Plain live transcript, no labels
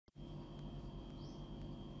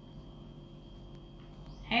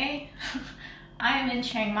I am in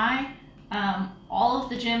Chiang Mai. All of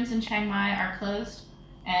the gyms in Chiang Mai are closed,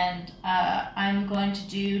 and I'm going to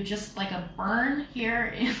do just like a burn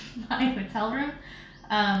here in my hotel room.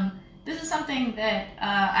 This is something that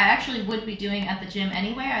I actually would be doing at the gym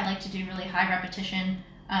anyway. I like to do really high repetition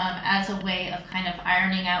as a way of kind of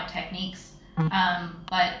ironing out techniques,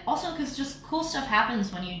 but also because just cool stuff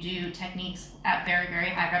happens when you do techniques at very, very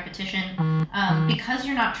high repetition, because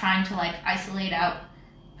you're not trying to like isolate out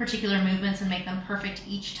particular movements and make them perfect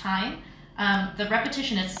each time. The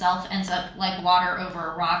repetition itself ends up like water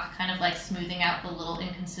over a rock, kind of like smoothing out the little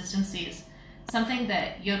inconsistencies. Something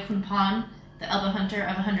that Yo Kun Pan, the elbow hunter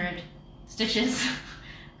of 100 stitches,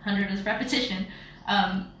 100 is repetition,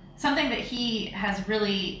 something that he has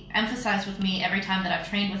really emphasized with me every time that I've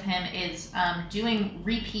trained with him is doing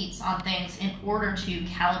repeats on things in order to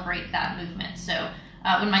calibrate that movement. So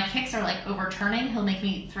when my kicks are like overturning, he'll make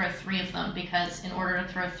me throw 3 of them, because in order to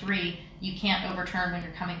throw 3, you can't overturn when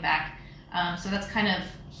you're coming back. So that's kind of,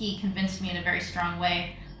 he convinced me in a very strong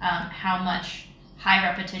way how much high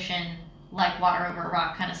repetition, like water over a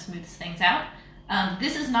rock, kind of smooths things out.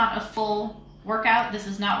 This is not a full workout. This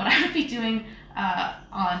is not what I would be doing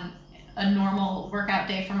on a normal workout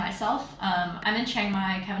day for myself. I'm in Chiang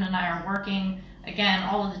Mai. Kevin and I are working. Again,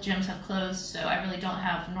 all of the gyms have closed, so I really don't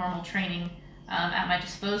have normal training at my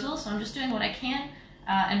disposal, so I'm just doing what I can.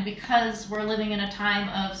 And because we're living in a time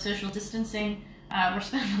of social distancing, we're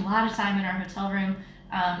spending a lot of time in our hotel room,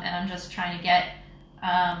 and I'm just trying to get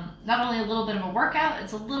not only a little bit of a workout,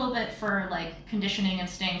 it's a little bit for like conditioning and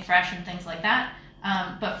staying fresh and things like that.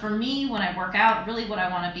 But for me, when I work out, really what I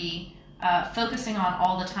want to be focusing on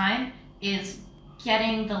all the time is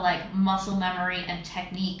getting the like muscle memory and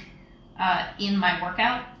technique in my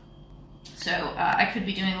workout. So I could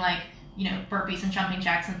be doing like, you know, burpees and jumping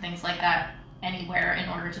jacks and things like that anywhere in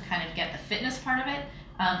order to kind of get the fitness part of it.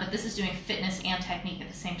 But this is doing fitness and technique at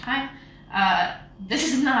the same time.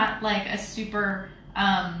 This is not like a super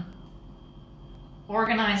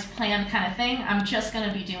organized, planned kind of thing. I'm just going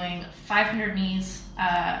to be doing 500 knees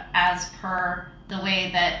as per the way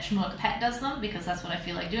that Chmook Pet does them, because that's what I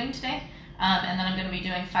feel like doing today. And then I'm going to be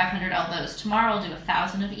doing 500 elbows. Tomorrow I'll do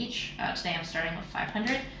 1,000 of each. Today I'm starting with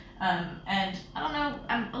 500. And I don't know,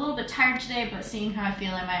 I'm a little bit tired today, but seeing how I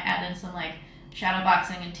feel, I might add in some like shadow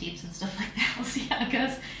boxing and teeps and stuff like that. We'll see how it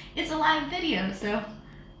goes. It's a live video, so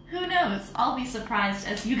who knows? I'll be surprised,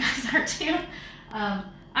 as you guys are too. I'm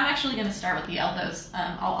actually going to start with the elbows.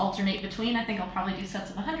 I'll alternate between. I think I'll probably do sets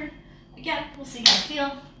of 100. Again, we'll see how I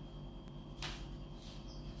feel.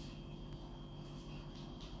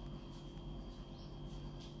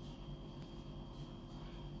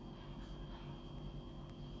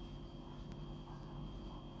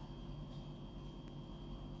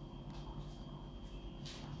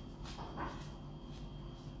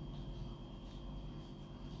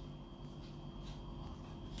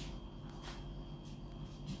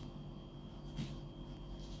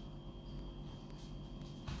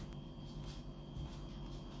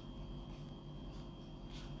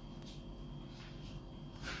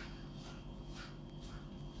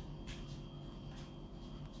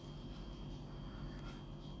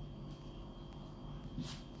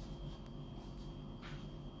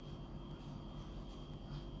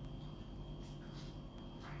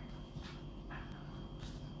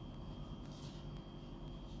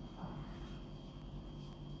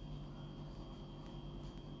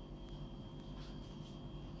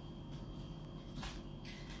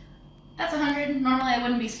 That's 100. Normally I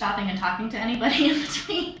wouldn't be stopping and talking to anybody in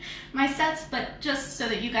between my sets, but just so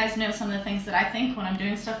that you guys know some of the things that I think when I'm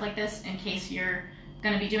doing stuff like this, in case you're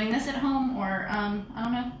going to be doing this at home or, I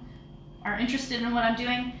don't know, are interested in what I'm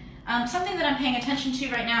doing. Something that I'm paying attention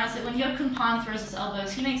to right now is that when Yo Kun Pan throws his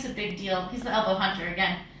elbows, he makes a big deal. He's the elbow hunter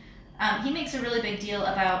again. He makes a really big deal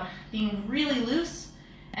about being really loose.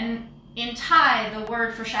 And in Thai, the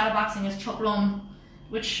word for shadow boxing is choklom,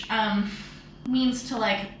 which means to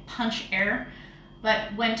like punch air,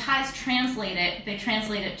 but when Thais translate it, they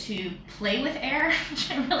translate it to play with air,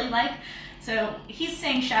 which I really like. So he's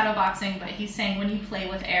saying shadow boxing, but he's saying when you play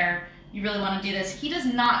with air, you really want to do this. He does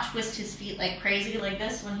not twist his feet like crazy like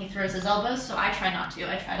this when he throws his elbows, so I try not to.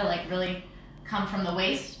 I try to like really come from the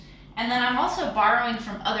waist. And then I'm also borrowing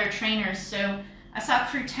from other trainers. So I saw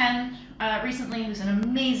Crew 10 recently, who's an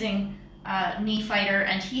amazing knee fighter,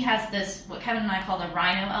 and he has this, what Kevin and I call the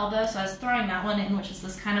rhino elbow. So I was throwing that one in, which is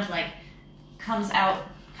this kind of like, comes out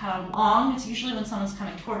kind of long. It's usually when someone's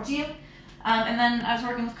coming towards you. And then I was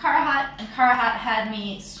working with Karahat, and Karahat had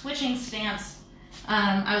me switching stance.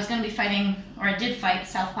 I was going to be fighting, or I did fight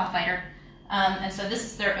Southpaw Fighter, and so this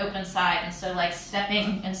is their open side, and so like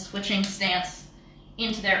stepping and switching stance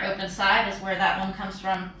into their open side is where that one comes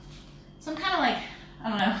from. So I'm kind of like, I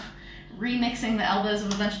don't know, remixing the elbows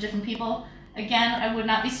of a bunch of different people. Again, I would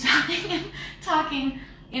not be stopping and talking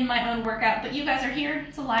in my own workout, but you guys are here.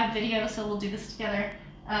 It's a live video, so we'll do this together.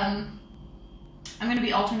 I'm going to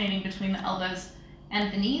be alternating between the elbows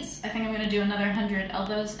and the knees. I think I'm going to do another 100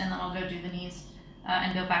 elbows, and then I'll go do the knees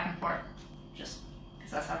and go back and forth, just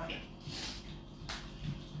because that's how I feel.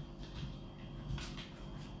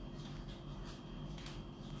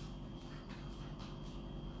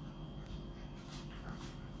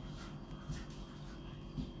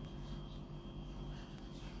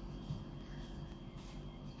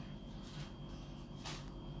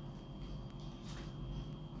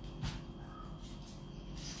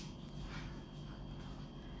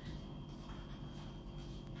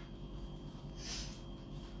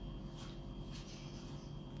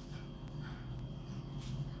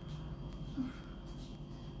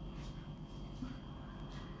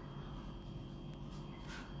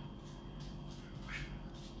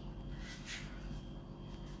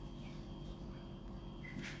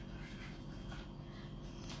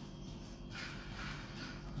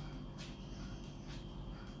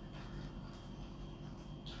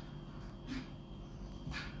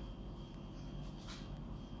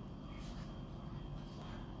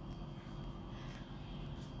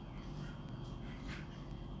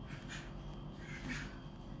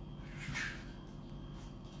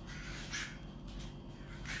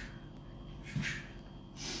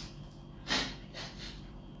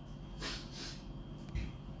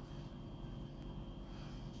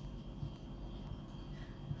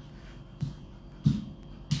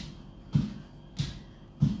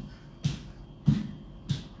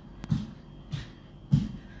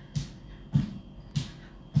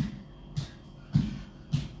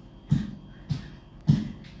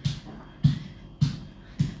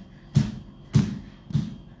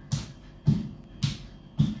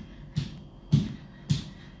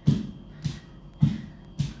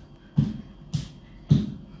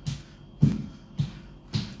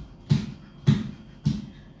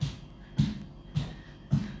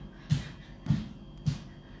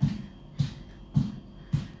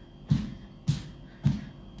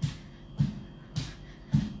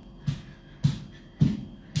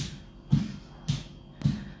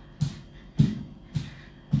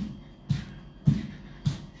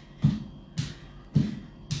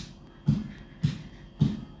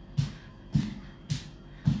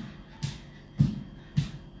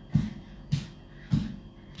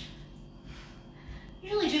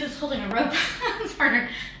 Holding a rope. It's harder.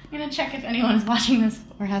 I'm gonna check if anyone is watching this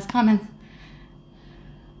or has comments.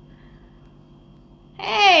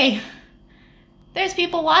 Hey! There's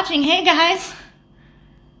people watching. Hey guys!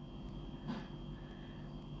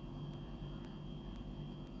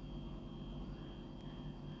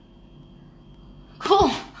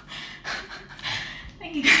 Cool!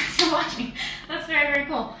 Thank you guys for watching. That's very, very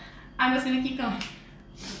cool. I'm just gonna keep going.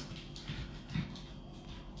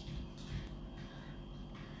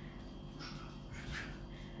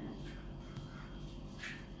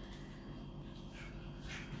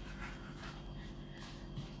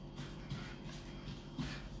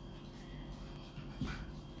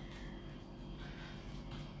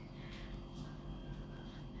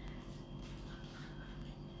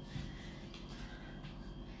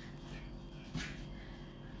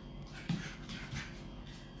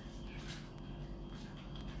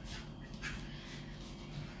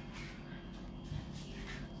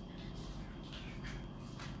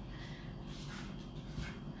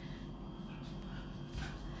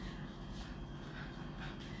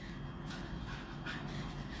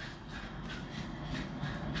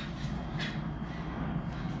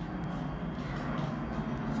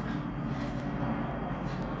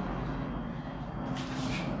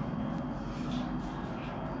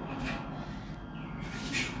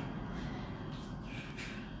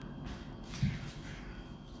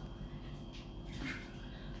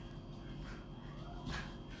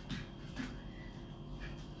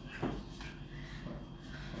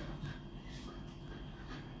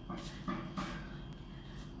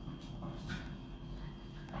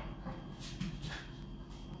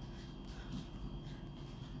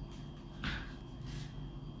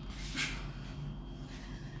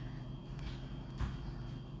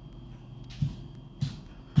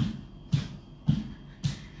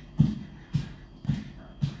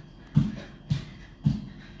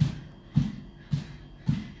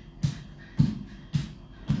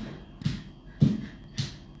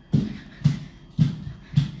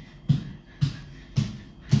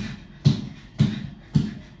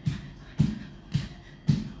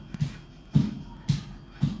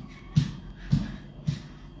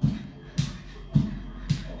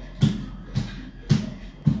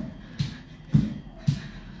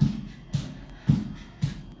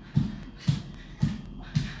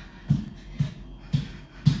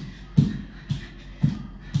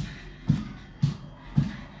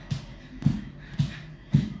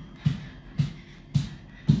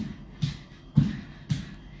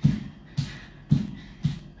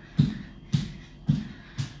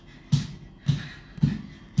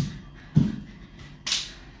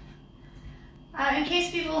 case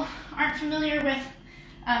people aren't familiar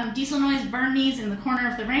with Diesel Noy's burn knees in the corner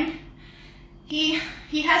of the ring, he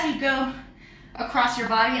has you go across your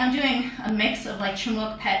body. I'm doing a mix of like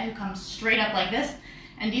Chumuk Pet, who comes straight up like this,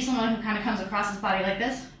 and Diesel Noy, who kind of comes across his body like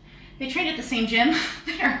this. They train at the same gym.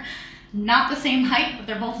 They're not the same height, but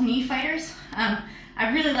they're both knee fighters.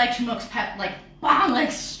 I really like Chumuk's Pet, like bam,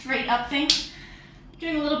 like straight up thing.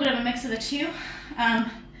 Doing a little bit of a mix of the two.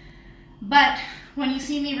 But when you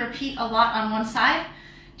see me repeat a lot on one side,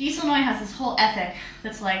 Diesel Noy has this whole ethic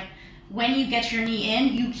that's like, when you get your knee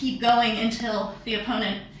in, you keep going until the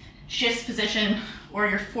opponent shifts position or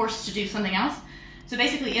you're forced to do something else. So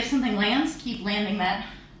basically, if something lands, keep landing that.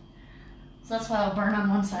 So that's why I'll burn on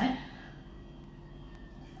one side.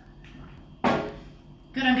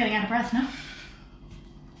 Good, I'm getting out of breath now.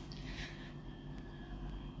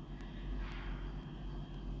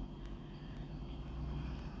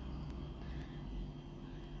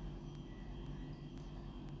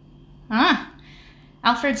 Ah,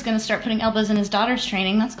 Alfred's gonna start putting elbows in his daughter's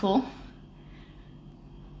training. That's cool.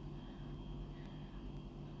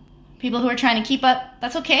 People who are trying to keep up,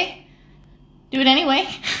 that's okay. Do it anyway.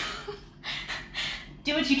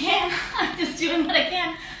 Do what you can. I'm just doing what I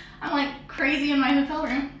can. I'm like crazy in my hotel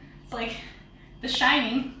room. It's like The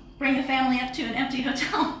Shining. Bring the family up to an empty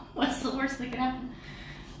hotel. What's the worst that could happen?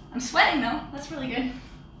 I'm sweating though. That's really good.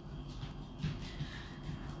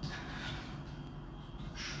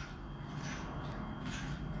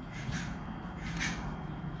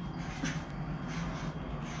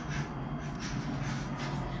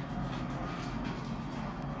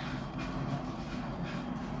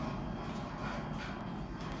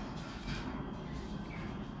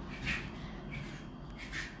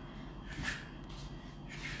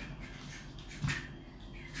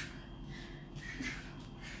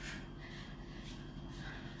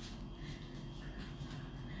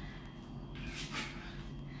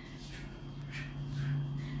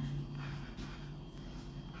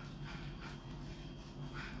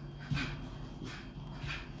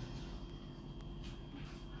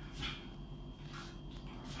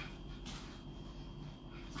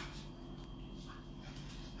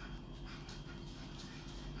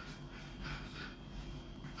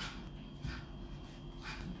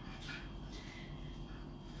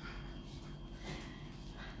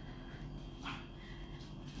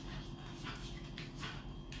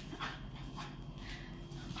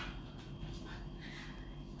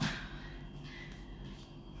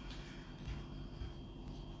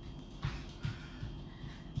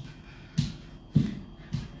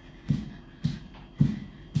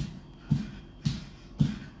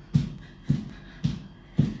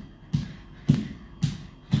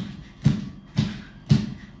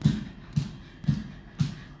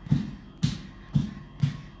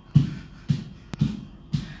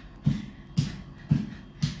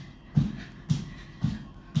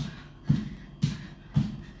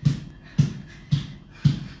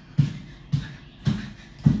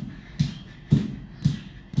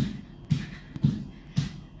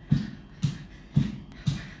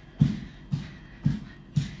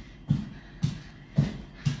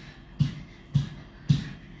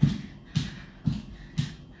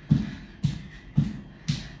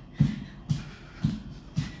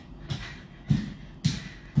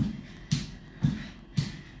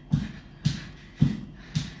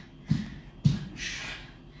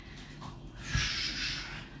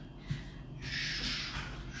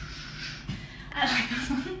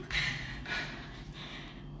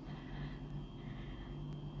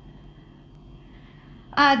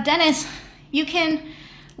 Dennis, you can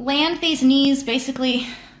land these knees basically.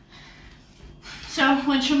 So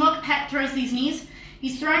when Chumuk Pet throws these knees,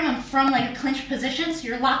 he's throwing them from like a clinch position. So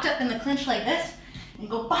you're locked up in the clinch like this and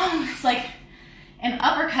go boom. It's like an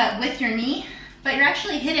uppercut with your knee, but you're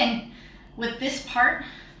actually hitting with this part,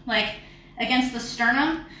 like against the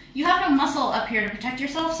sternum. You have no muscle up here to protect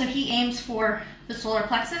yourself, so he aims for the solar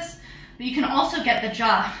plexus, but you can also get the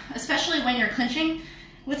jaw, especially when you're clinching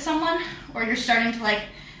with someone or you're starting to like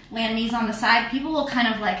land knees on the side. People will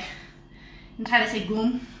kind of like, in Thai they say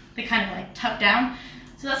boom, they kind of like tuck down.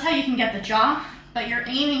 So that's how you can get the jaw, but you're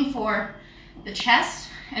aiming for the chest.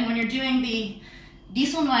 And when you're doing the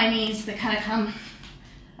Diesel Noy knees that kind of come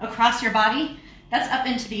across your body, that's up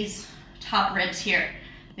into these top ribs here.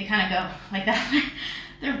 They kind of go like that.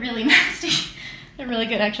 They're really nasty. They're really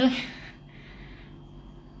good actually.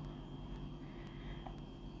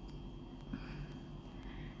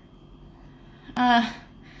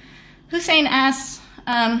 Hussein asks,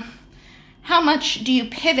 how much do you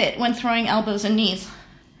pivot when throwing elbows and knees?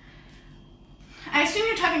 I assume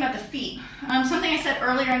you're talking about the feet. Something I said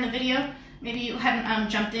earlier in the video, maybe you haven't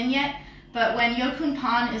jumped in yet, but when Yokun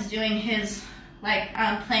Pan is doing his, like,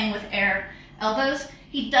 playing with air elbows,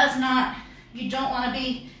 he does not, you don't want to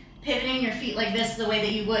be pivoting your feet like this the way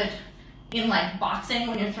that you would in, like, boxing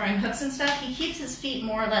when you're throwing hooks and stuff. He keeps his feet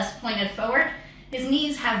more or less pointed forward. His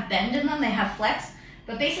knees have bend in them, they have flex,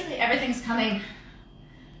 but basically everything's coming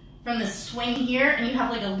from this swing here, and you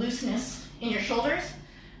have like a looseness in your shoulders.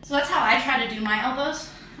 So that's how I try to do my elbows.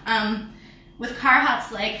 With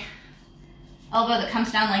Karhat's like elbow that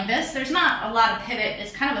comes down like this, there's not a lot of pivot.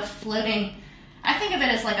 It's kind of a floating, I think of it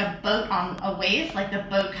as like a boat on a wave, like the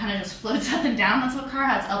boat kind of just floats up and down. That's what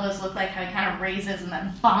Karhat's elbows look like, how he kind of raises and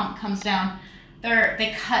then bonk comes down.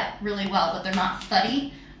 They cut really well, but they're not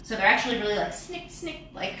thuddy. So they're actually really like snick, snick,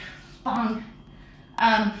 like bong.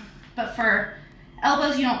 But for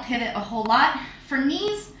elbows, you don't pivot a whole lot. For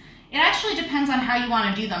knees, it actually depends on how you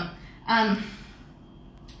want to do them.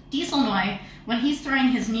 Dieselnoy, when he's throwing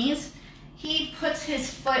his knees, he puts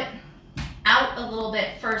his foot out a little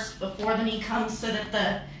bit first before the knee comes so that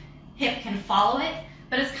the hip can follow it.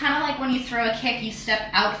 But it's kind of like when you throw a kick, you step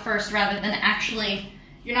out first rather than actually,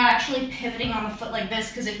 you're not actually pivoting on the foot like this,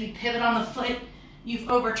 because if you pivot on the foot, you've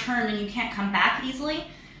overturned and you can't come back easily.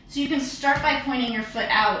 So you can start by pointing your foot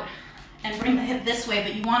out and bring the hip this way,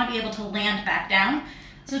 but you want to be able to land back down.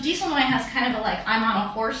 So Dieselnoy has kind of a like I'm on a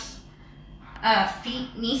horse feet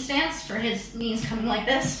knee stance for his knees coming like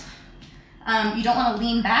this. You don't want to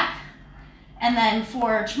lean back. And then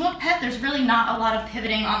for Chmukpet, there's really not a lot of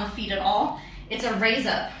pivoting on the feet at all. It's a raise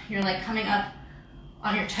up. You're like coming up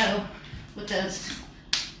on your toe with those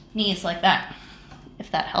knees like that,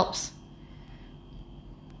 if that helps.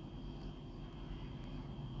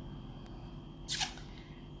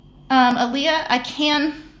 Aaliyah, I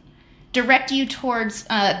can direct you towards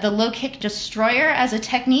the low kick destroyer as a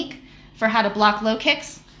technique for how to block low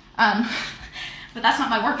kicks, but that's not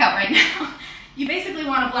my workout right now. You basically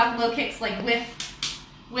want to block low kicks like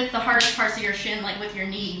with the hardest parts of your shin, like with your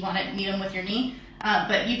knee. You want to meet them with your knee,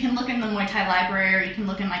 but you can look in the Muay Thai Library, or you can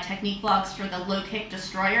look in my technique blogs for the low kick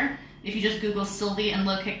destroyer. If you just Google Sylvie and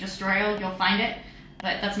low kick destroyer, you'll find it,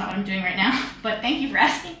 but that's not what I'm doing right now. But thank you for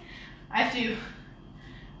asking. I have to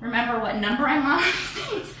remember what number I'm on these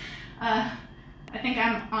things. I think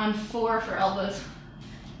I'm on 4 for elbows.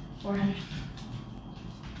 400.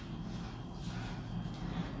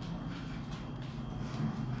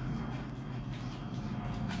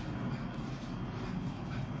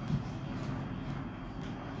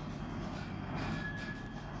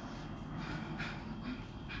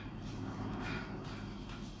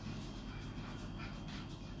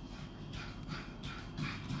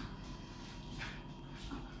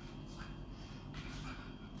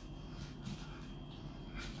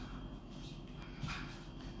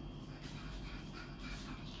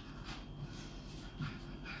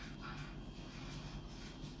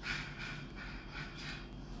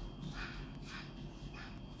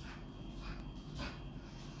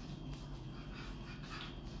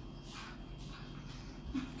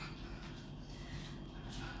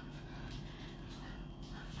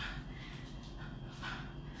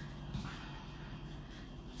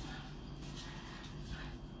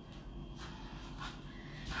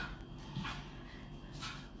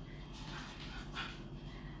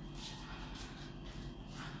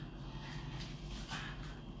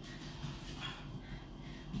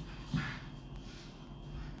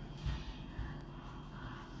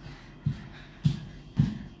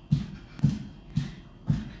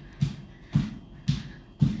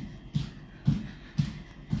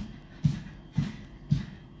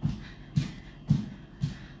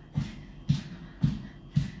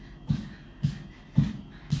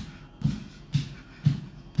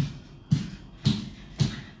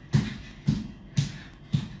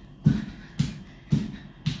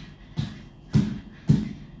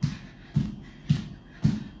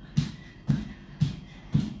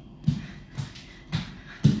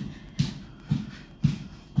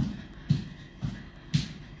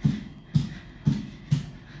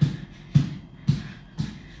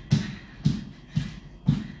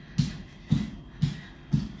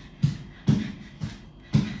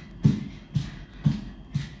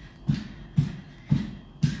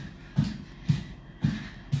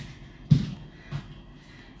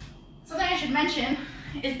 Mention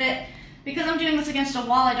is that because I'm doing this against a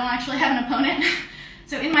wall, I don't actually have an opponent.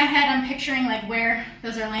 So in my head, I'm picturing like where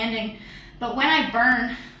those are landing. But when I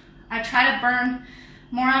burn, I try to burn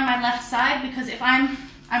more on my left side, because if I'm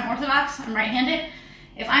orthodox, I'm right-handed.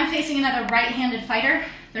 If I'm facing another right-handed fighter,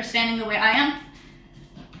 they're standing the way I am,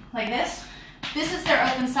 like this. This is their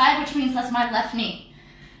open side, which means that's my left knee.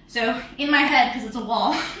 So in my head, because it's a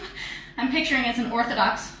wall, I'm picturing it's an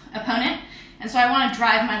orthodox opponent. And so I want to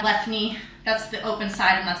drive my left knee. That's the open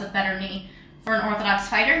side, and that's a better knee for an orthodox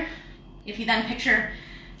fighter. If you then picture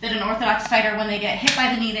that an orthodox fighter, when they get hit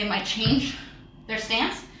by the knee, they might change their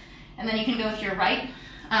stance, and then you can go with your right.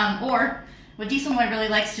 Or what Diesel Muay really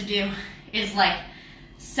likes to do is like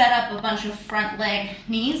set up a bunch of front leg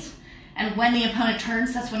knees, and when the opponent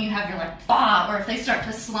turns, that's when you have your like bah, or if they start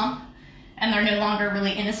to slump and they're no longer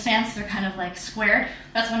really in a stance, they're kind of like squared,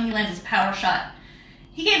 that's when he lands his power shot.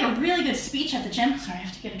 He gave a really good speech at the gym. Sorry, I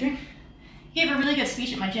have to get a drink. He gave a really good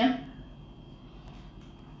speech at my gym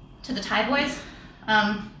to the Thai boys.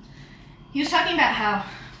 He was talking about how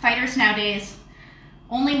fighters nowadays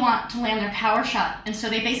only want to land their power shot, and so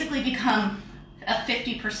they basically become a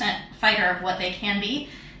 50% fighter of what they can be.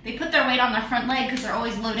 They put their weight on their front leg because they're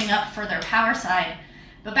always loading up for their power side.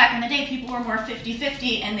 But back in the day, people were more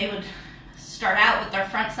 50-50, and they would start out with their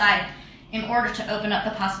front side in order to open up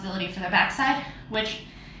the possibility for their backside, which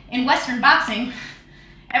in Western boxing,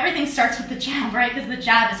 everything starts with the jab, right? Because the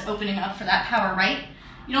jab is opening up for that power right.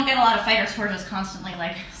 You don't get a lot of fighters who are just constantly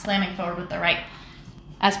like slamming forward with the right,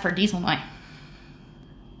 as per Diesel Muay.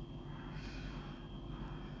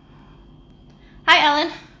 Hi,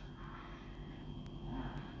 Ellen.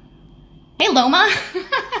 Hey, Loma.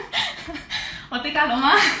 What's up,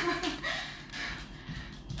 Loma?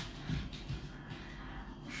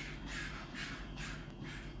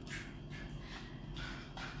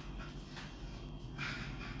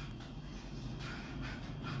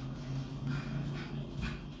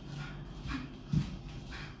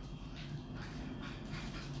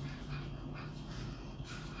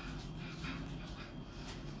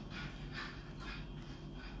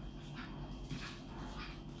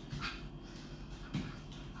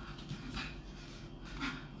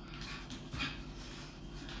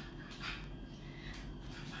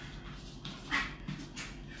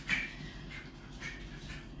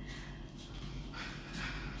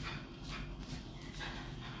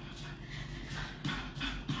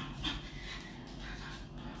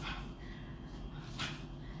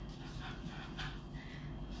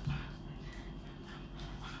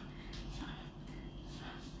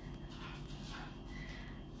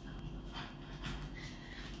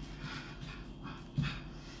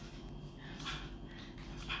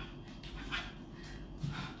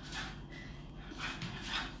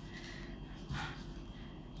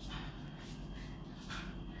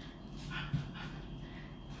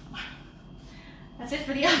 That's it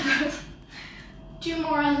for the elbows. 2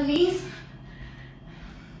 more on the knees.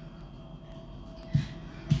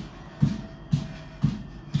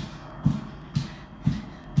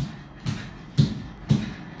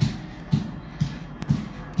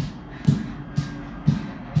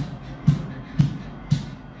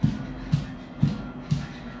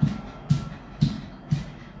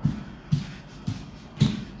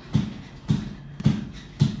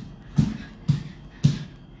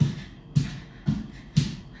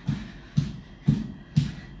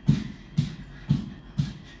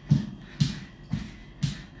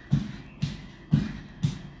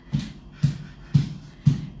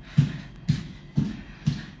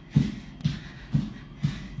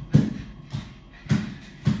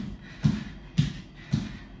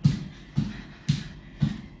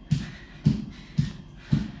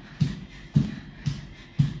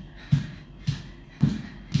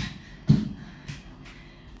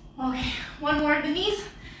 Okay, 1 more of the knees.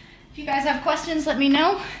 If you guys have questions, let me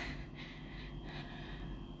know.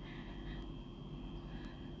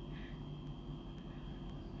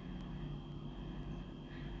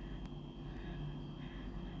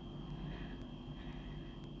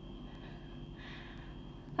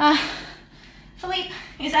 Philippe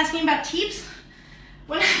is asking about teeps.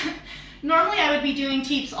 Normally I would be doing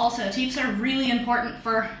teeps also. Teeps are really important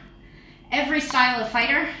for every style of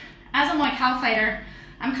fighter. As a Muay Thai fighter,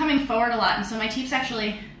 I'm coming forward a lot, and so my teeps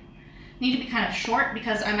actually need to be kind of short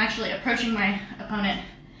because I'm actually approaching my opponent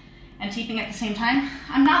and teeping at the same time.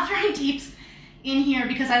 I'm not throwing teeps in here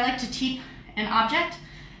because I like to teep an object.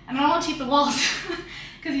 I don't want to teep the walls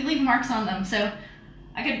because you leave marks on them. So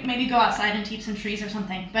I could maybe go outside and teep some trees or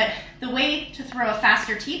something. But the way to throw a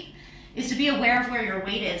faster teep is to be aware of where your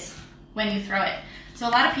weight is when you throw it. So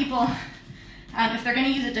a lot of people, if they're going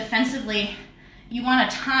to use it defensively, you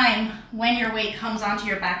want to time when your weight comes onto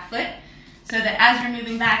your back foot so that as you're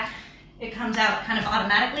moving back, it comes out kind of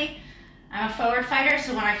automatically. I'm a forward fighter,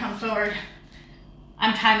 so when I come forward,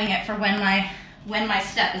 I'm timing it for when my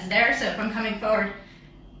step is there. So if I'm coming forward,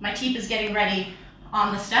 my teep is getting ready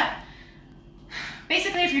on the step.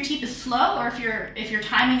 Basically, if your teep is slow or if your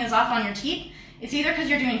timing is off on your teep, it's either because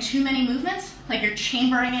you're doing too many movements, like you're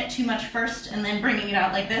chambering it too much first and then bringing it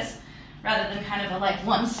out like this, rather than kind of a like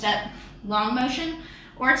one step long motion,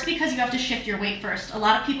 or it's because you have to shift your weight first. A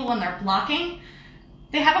lot of people when they're blocking,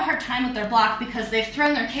 they have a hard time with their block because they've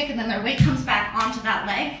thrown their kick and then their weight comes back onto that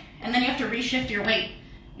leg, and then you have to reshift your weight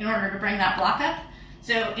in order to bring that block up.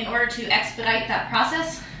 So in order to expedite that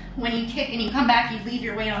process, when you kick and you come back, you leave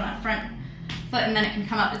your weight on that front foot and then it can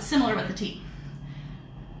come up. It's similar with the teep.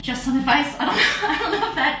 Just some advice. I don't know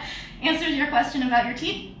if that answers your question about your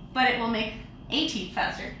teep, but it will make a teep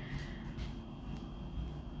faster.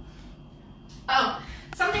 Oh,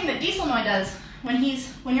 something that Dieselnoy does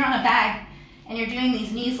when you're on a bag and you're doing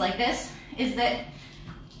these knees like this is that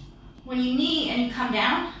when you knee and you come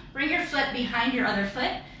down, bring your foot behind your other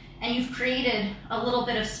foot, and you've created a little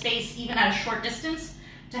bit of space even at a short distance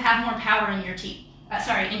to have more power in your teep.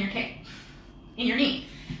 In your kick, in your knee.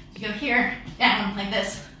 You go here, down like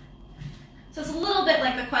this. So it's a little bit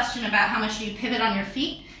like the question about how much do you pivot on your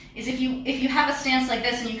feet, is if you have a stance like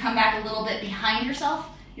this and you come back a little bit behind yourself,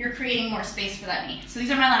 you're creating more space for that knee. So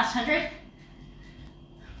these are my last 100.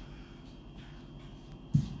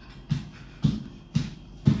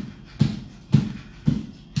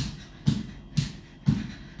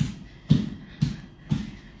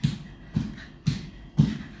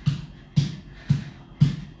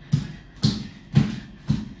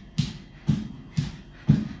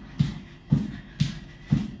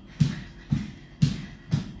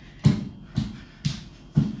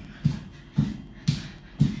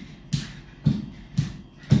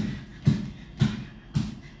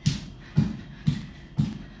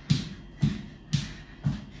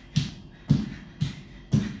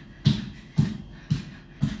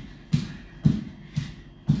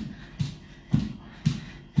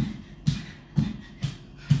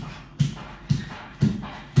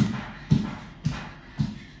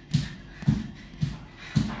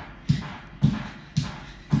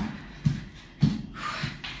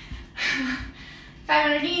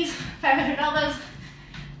 Knees, 500 elbows,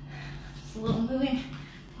 just a little moving.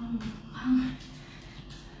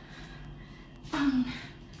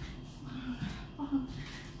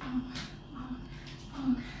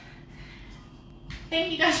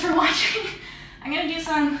 Thank you guys for watching. I'm going to do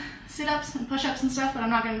some sit-ups and push-ups and stuff, but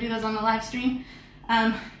I'm not going to do those on the live stream.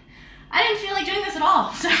 I didn't feel like doing this at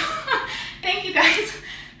all, so thank you guys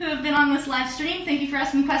who have been on this live stream. Thank you for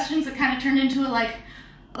asking questions. It kind of turned into a like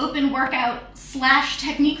open workout /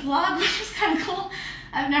 technique vlog, which is kind of cool.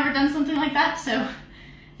 I've never done something like that, so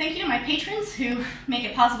thank you to my patrons who make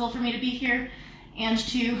it possible for me to be here and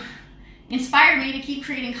to inspire me to keep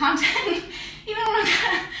creating content even when I'm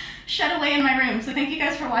kind of shut away in my room. So thank you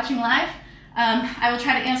guys for watching live. I will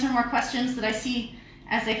try to answer more questions that I see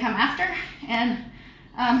as they come after, and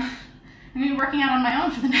I'm going to be working out on my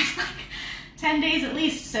own for the next like 10 days at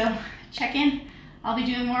least, so check in. I'll be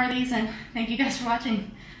doing more of these, and thank you guys for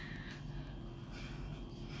watching.